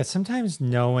 Yeah, sometimes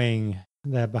knowing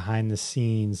that behind the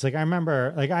scenes, like I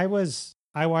remember, like I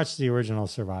watched the original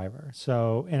Survivor.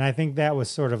 So, and I think that was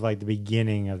sort of like the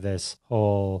beginning of this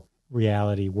whole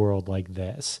reality world like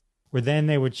this, where then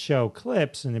they would show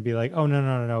clips and it'd be like, oh,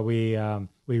 no. We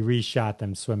reshot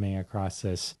them swimming across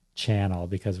this channel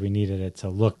because we needed it to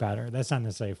look better. That's not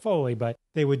necessarily Foley, but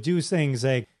they would do things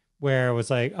like where it was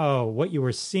like, oh, what you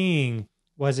were seeing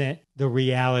wasn't the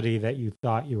reality that you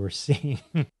thought you were seeing.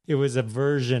 It was a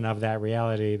version of that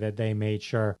reality that they made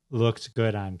sure looked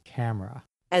good on camera.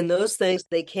 And those things,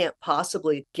 they can't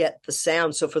possibly get the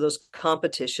sound. So for those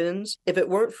competitions, if it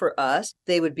weren't for us,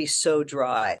 they would be so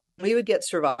dry. We would get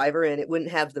Survivor and it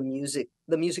wouldn't have the music.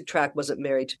 The music track wasn't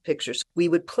married to pictures. We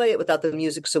would play it without the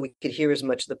music so we could hear as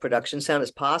much of the production sound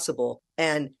as possible.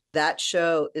 And that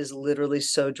show is literally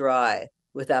so dry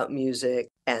without music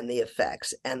and the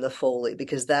effects and the Foley,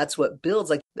 because that's what builds.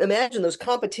 Like, imagine those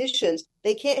competitions.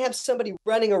 They can't have somebody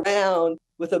running around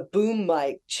with a boom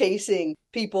mic chasing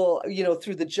people,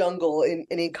 through the jungle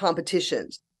in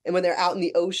competitions. And when they're out in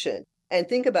the ocean, and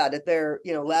think about it, they're,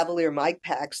 lavalier mic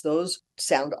packs, those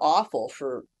sound awful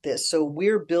for this. So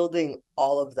we're building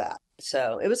all of that.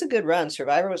 So it was a good run.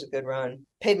 Survivor was a good run.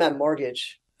 Paid my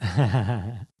mortgage.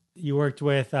 You worked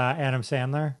with Adam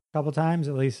Sandler a couple times,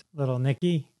 at least Little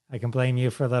Nicky. I can blame you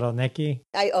for Little Nicky.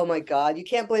 Oh my God, you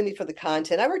can't blame me for the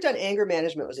content. I worked on Anger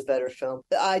Management, was a better film.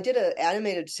 I did an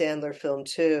animated Sandler film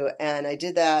too, and I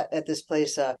did that at this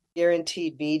place,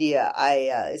 Guaranteed Media.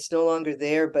 It's no longer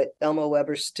there, but Elmo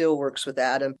Weber still works with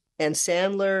Adam. And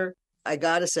Sandler, I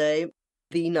gotta say,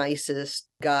 the nicest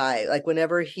guy. Like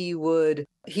whenever he would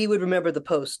remember the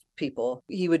Post people.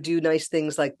 He would do nice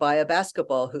things like buy a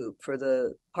basketball hoop for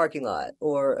the parking lot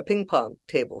or a ping pong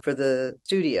table for the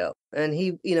studio. And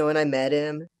he, and I met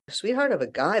him, sweetheart of a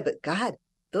guy, but God,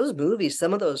 those movies,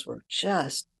 some of those were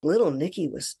just, Little Nicky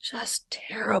was just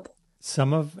terrible.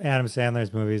 Some of Adam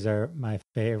Sandler's movies are my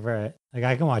favorite. Like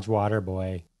I can watch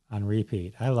Waterboy on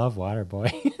repeat. I love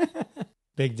Waterboy.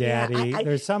 Big Daddy. Yeah,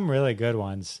 there's some really good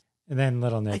ones. And then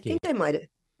Little Nicky. I think I might have.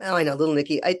 Oh, I know, Little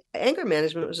Nicky. Anger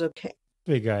Management was okay.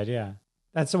 Pretty good, yeah.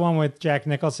 That's the one with Jack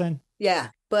Nicholson? Yeah,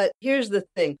 but here's the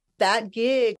thing. That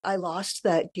gig, I lost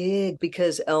that gig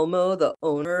because Elmo, the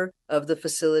owner of the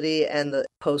facility and the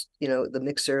Post, the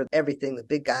mixer, everything, the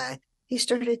big guy, he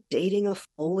started dating a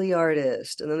Foley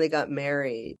artist and then they got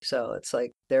married. So it's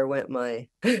like, there went my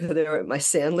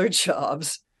Sandler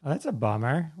jobs. Oh, that's a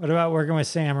bummer. What about working with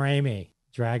Sam Raimi?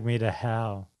 Drag Me to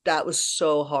Hell. That was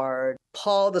so hard.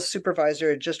 Paul, the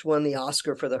supervisor, had just won the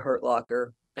Oscar for The Hurt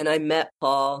Locker. And I met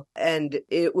Paul, and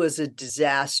it was a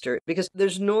disaster because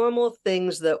there's normal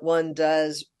things that one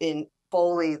does in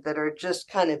Foley that are just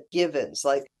kind of givens.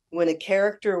 Like when a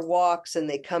character walks and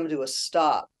they come to a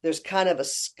stop, there's kind of a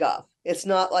scuff. It's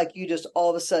not like you just all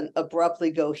of a sudden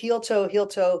abruptly go heel toe, heel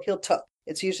toe, heel toe.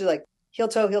 It's usually like heel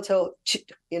toe,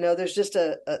 there's just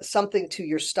a something to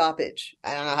your stoppage.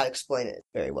 I don't know how to explain it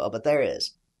very well, but there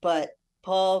is. But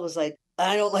Paul was like,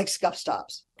 I don't like scuff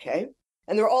stops. Okay.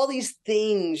 And there were all these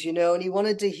things, and he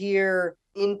wanted to hear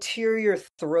interior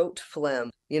throat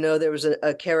phlegm. There was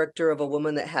a character of a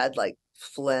woman that had like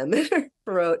phlegm in her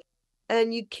throat.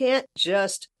 And you can't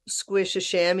just squish a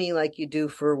chamois like you do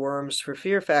for worms for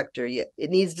Fear Factor. It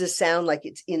needs to sound like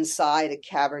it's inside a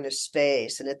cavernous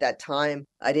space. And at that time,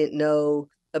 I didn't know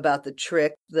about the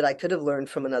trick that I could have learned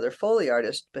from another Foley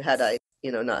artist, but had I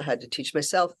not had to teach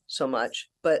myself so much.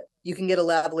 But you can get a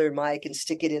lavalier mic and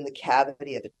stick it in the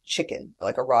cavity of a chicken,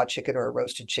 like a raw chicken or a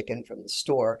roasted chicken from the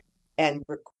store, and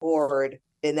record.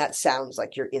 And that sounds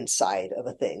like you're inside of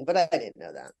a thing. But I didn't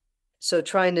know that. So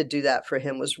trying to do that for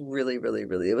him was really, really,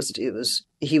 really,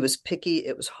 he was picky.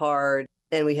 It was hard.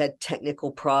 And we had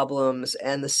technical problems.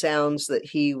 And the sounds that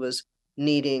he was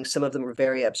needing, some of them were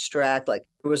very abstract. Like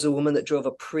there was a woman that drove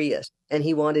a Prius and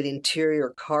he wanted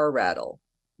interior car rattle.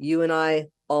 You and I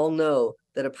all know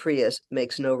that a Prius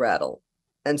makes no rattle.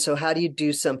 And so how do you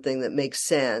do something that makes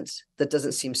sense, that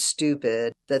doesn't seem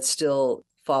stupid, that's still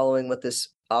following what this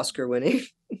Oscar-winning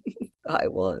guy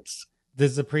wants?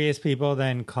 Does the Prius people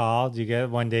then call? Do you get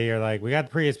one day you're like, we got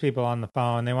the Prius people on the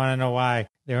phone. They want to know why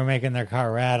they were making their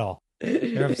car rattle.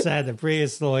 They're upset. The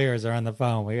Prius lawyers are on the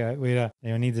phone.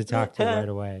 They need to talk to you right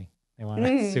away. They want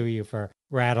to sue you for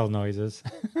rattle noises.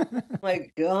 My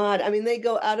God. I mean, they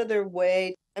go out of their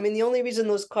way. I mean, the only reason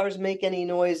those cars make any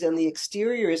noise on the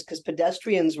exterior is because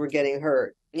pedestrians were getting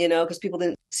hurt, because people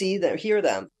didn't see them, hear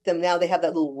them. Now they have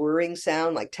that little whirring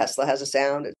sound, like Tesla has a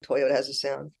sound and Toyota has a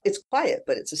sound. It's quiet,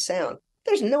 but it's a sound.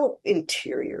 There's no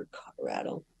interior car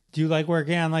rattle. Do you like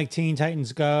working on like Teen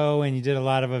Titans Go, and you did a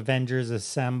lot of Avengers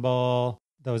Assemble,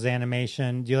 those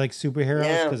animation? Do you like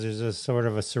superheroes? Because there's a sort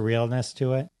of a surrealness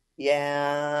to it.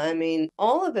 Yeah, I mean,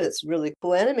 all of it's really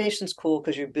cool. Animation's cool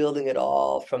because you're building it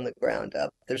all from the ground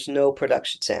up. There's no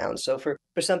production sound. So for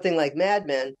something like Mad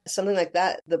Men, something like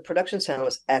that, the production sound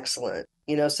was excellent.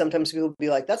 Sometimes people be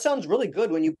like, that sounds really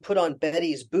good when you put on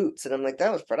Betty's boots. And I'm like,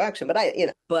 that was production.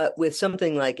 But with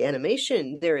something like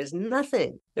animation, there is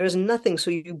nothing. There is nothing. So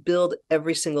you build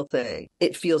every single thing.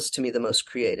 It feels to me the most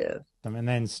creative. And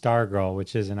then Stargirl,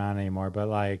 which isn't on anymore, but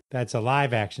like that's a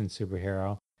live action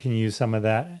superhero. Can you use some of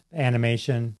that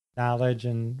animation knowledge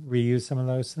and reuse some of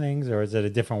those things? Or is it a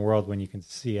different world when you can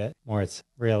see it more? It's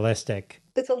realistic.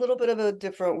 It's a little bit of a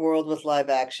different world with live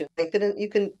action. You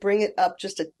can bring it up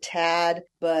just a tad,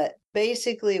 but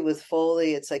basically with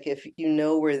Foley, it's like if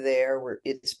we're there where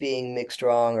it's being mixed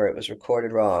wrong or it was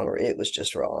recorded wrong or it was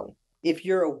just wrong. If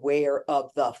you're aware of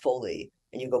the Foley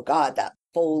and you go, God, that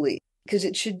Foley, because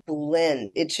it should blend,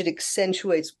 it should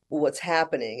accentuate what's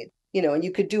happening. And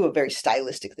you could do a very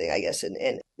stylistic thing, I guess.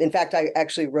 And in fact, I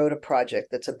actually wrote a project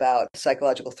that's about a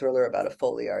psychological thriller about a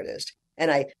Foley artist. And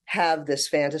I have this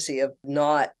fantasy of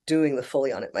not doing the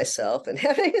Foley on it myself and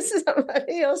having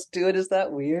somebody else do it. Is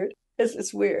that weird?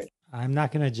 It's weird. I'm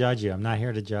not going to judge you. I'm not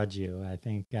here to judge you. I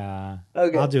think okay.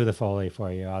 I'll do the Foley for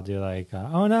you. I'll do like,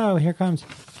 oh no, here comes.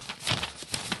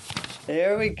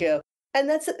 There we go.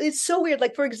 And it's so weird.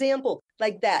 Like, for example,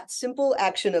 like that simple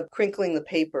action of crinkling the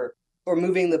paper or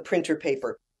moving the printer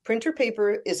paper. Printer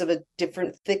paper is of a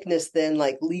different thickness than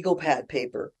like legal pad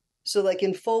paper. So like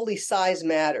in Foley, size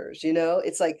matters,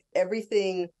 It's like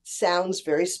everything sounds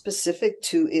very specific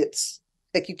to its,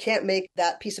 like you can't make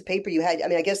that piece of paper you had. I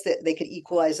mean, I guess that they could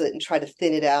equalize it and try to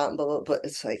thin it out, and blah, blah, but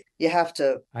it's like you have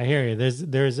to. I hear you.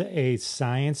 There's a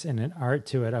science and an art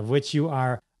to it of which you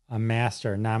are a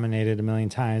master, nominated a million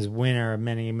times, winner of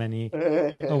many, many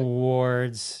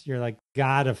awards. You're like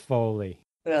God of Foley.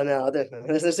 No, there's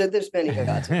many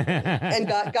gods. And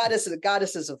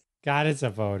goddesses of. Goddess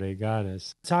of Foley,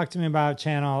 goddess. Talk to me about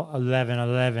channel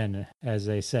 1111, as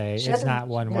they say. It's not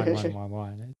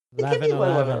 11111.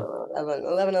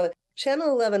 1111.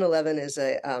 Channel 1111 is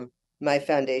my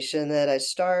foundation that I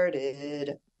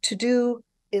started to do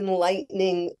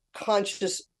enlightening,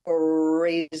 conscious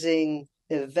raising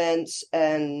events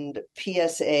and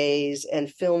PSAs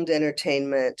and filmed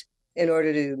entertainment in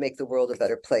order to make the world a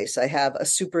better place. I have a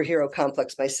superhero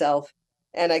complex myself,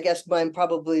 and I guess I'm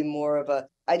probably more of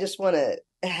I just want to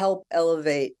help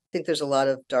elevate. I think there's a lot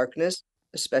of darkness,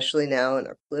 especially now in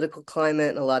our political climate,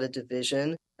 and a lot of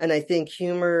division. And I think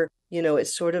humor, it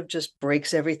sort of just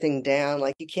breaks everything down.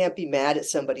 Like you can't be mad at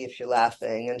somebody if you're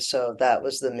laughing. And so that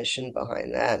was the mission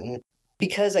behind that. And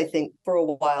because I think for a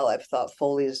while I've thought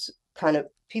Foley's kind of,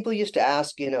 people used to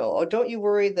ask, oh, don't you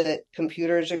worry that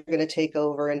computers are going to take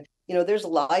over? And, there's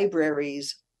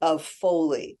libraries of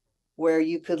Foley where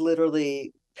you could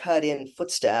literally cut in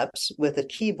footsteps with a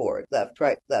keyboard, left,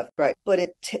 right, left, right.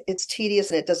 But it's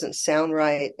tedious and it doesn't sound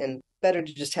right, and better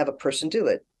to just have a person do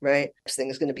it, right? Next thing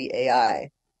is going to be AI.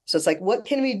 So it's like, what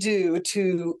can we do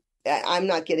to, I'm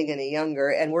not getting any younger,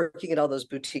 and working at all those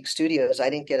boutique studios, I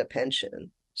didn't get a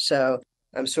pension. So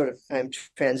I'm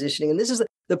transitioning. And this is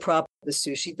the problem, the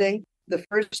sushi thing. The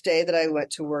first day that I went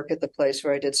to work at the place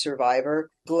where I did Survivor,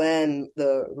 Glenn,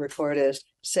 the recordist,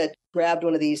 grabbed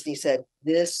one of these and he said,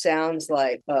 "This sounds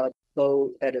like a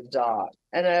boat at a dock."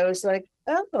 And I was like,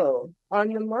 oh,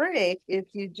 on the mic, if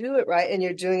you do it right and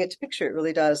you're doing it to picture, it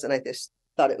really does. And I just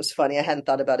thought it was funny. I hadn't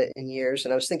thought about it in years.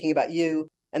 And I was thinking about you.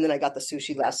 And then I got the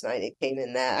sushi last night. It came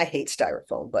in that. I hate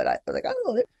styrofoam, but I was like,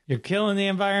 oh. You're killing the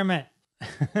environment.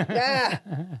 Yeah.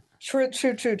 True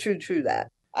that.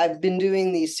 I've been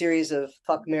doing these series of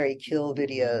Fuck, Marry, Kill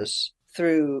videos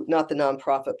through not the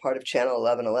nonprofit part of Channel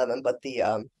 1111, but the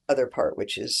other part,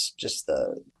 which is just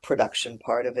the production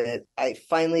part of it. I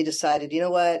finally decided, you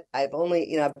know what? I've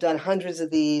done hundreds of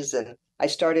these, and I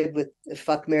started with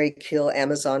Fuck, Marry, Kill,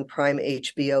 Amazon Prime,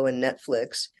 HBO, and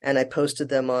Netflix, and I posted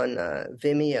them on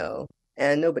Vimeo.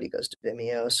 And nobody goes to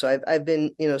Vimeo. So I've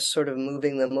been, sort of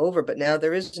moving them over, but now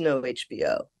there is no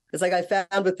HBO. It's like I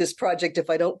found with this project, if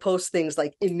I don't post things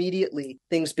like immediately,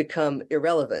 things become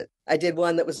irrelevant. I did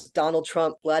one that was Donald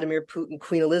Trump, Vladimir Putin,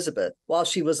 Queen Elizabeth while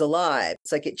she was alive.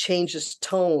 It's like it changes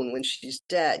tone when she's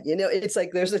dead. It's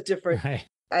like there's a different. Right.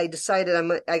 I decided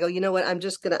I go, you know what? I'm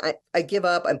just going to, I give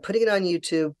up. I'm putting it on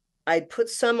YouTube. I put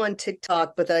some on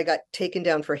TikTok, but then I got taken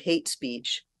down for hate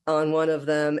speech on one of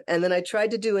them. And then I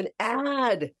tried to do an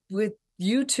ad with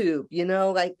YouTube,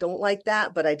 I don't like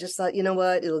that, but I just thought, you know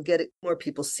what, it'll get more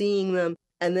people seeing them.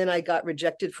 And then I got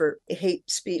rejected for hate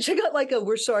speech. I got like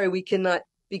we're sorry, we cannot,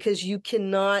 because you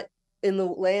cannot, in the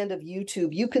land of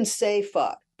YouTube, you can say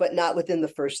fuck, but not within the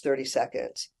first 30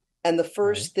 seconds. And the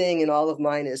first thing in all of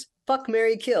mine is fuck,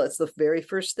 marry, kill. It's the very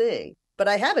first thing. But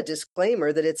I have a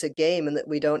disclaimer that it's a game and that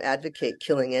we don't advocate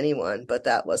killing anyone, but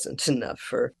that wasn't enough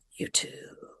for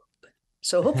YouTube.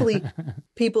 So hopefully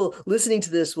people listening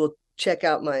to this will check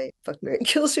out my Fuck, Marry,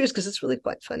 Kill series because it's really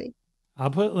quite funny. I'll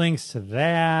put links to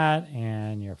that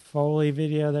and your Foley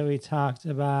video that we talked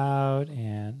about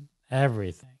and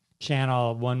everything.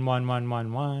 Channel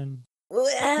 11111.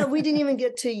 Well, we didn't even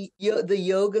get to the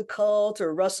yoga cult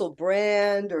or Russell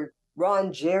Brand or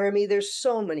Ron Jeremy. There's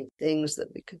so many things that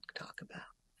we could talk about.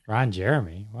 Ron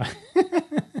Jeremy? What?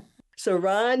 So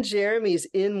Ron Jeremy's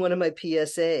in one of my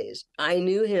PSAs. I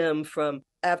knew him from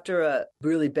after a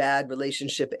really bad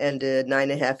relationship ended,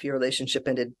 9.5-year relationship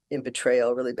ended in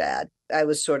betrayal, really bad. I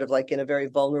was sort of like in a very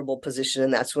vulnerable position.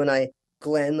 And that's when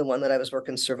Glenn, the one that I was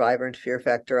working Survivor and Fear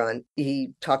Factor on,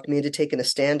 he talked me into taking a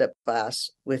stand-up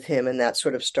class with him. And that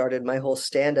sort of started my whole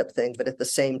stand-up thing. But at the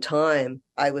same time,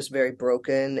 I was very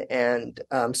broken. And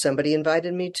somebody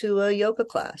invited me to a yoga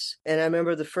class. And I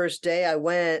remember the first day I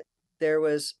went, there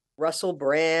was Russell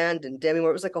Brand and Demi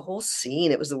Moore. It was like a whole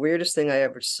scene. It was the weirdest thing I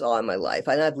ever saw in my life.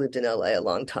 I've lived in LA a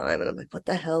long time, and I'm like, what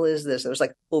the hell is this? And there was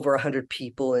like over 100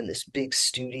 people in this big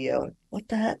studio. What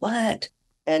the heck? What?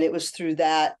 And it was through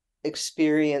that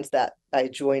experience that I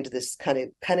joined this kind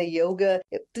of yoga.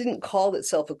 It didn't call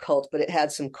itself a cult, but it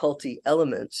had some culty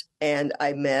elements. And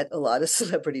I met a lot of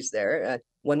celebrities there.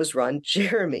 One was Ron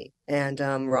Jeremy, and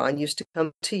Ron used to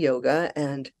come to yoga.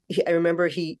 And I remember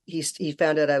he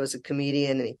found out I was a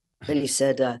comedian, and he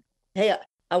said, "Hey,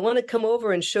 I want to come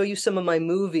over and show you some of my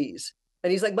movies."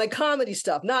 And he's like, "My comedy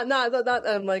stuff, not."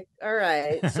 I'm like, all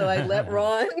right. So I let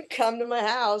Ron come to my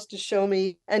house to show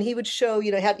me, and he would show,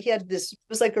 he had this, it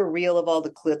was like a reel of all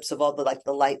the clips of all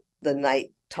the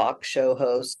night talk show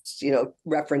hosts,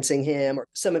 referencing him, or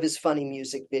some of his funny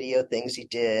music video things he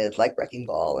did, like Wrecking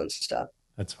Ball and stuff.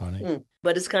 That's funny.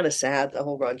 But it's kind of sad, the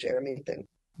whole Ron Jeremy thing.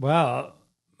 Well,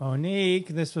 Monique,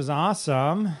 this was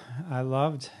awesome. I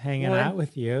loved hanging out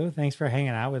with you. Thanks for hanging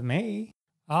out with me.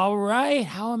 All right.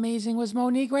 How amazing was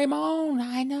Monique Reymond?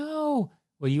 I know.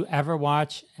 Will you ever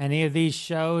watch any of these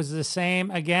shows the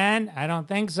same again? I don't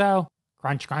think so.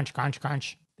 Crunch, crunch, crunch,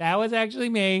 crunch. That was actually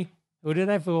me. Who did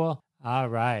I fool? All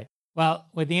right. Well,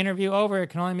 with the interview over, it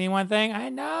can only mean one thing. I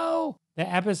know. The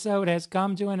episode has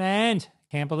come to an end.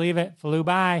 Can't believe it. Flew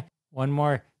by. One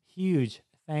more huge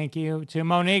thank you to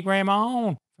Monique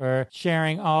Reymond for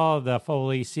sharing all the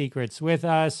Foley secrets with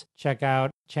us. Check out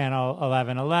Channel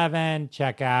 1111.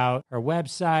 Check out her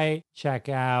website. Check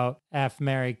out F,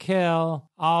 Marry, Kill.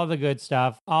 All the good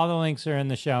stuff. All the links are in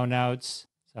the show notes.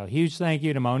 So huge thank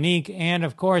you to Monique. And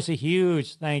of course, a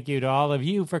huge thank you to all of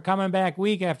you for coming back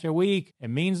week after week. It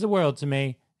means the world to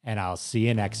me. And I'll see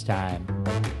you next time.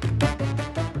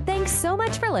 Thanks so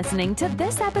much for listening to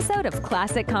this episode of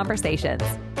Classic Conversations.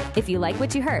 If you like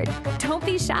what you heard, don't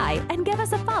be shy and give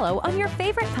us a follow on your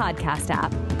favorite podcast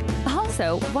app.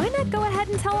 Also, why not go ahead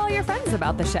and tell all your friends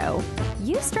about the show?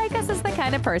 You strike us as the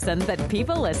kind of person that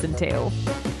people listen to.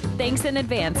 Thanks in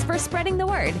advance for spreading the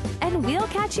word, and we'll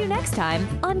catch you next time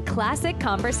on Classic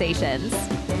Conversations.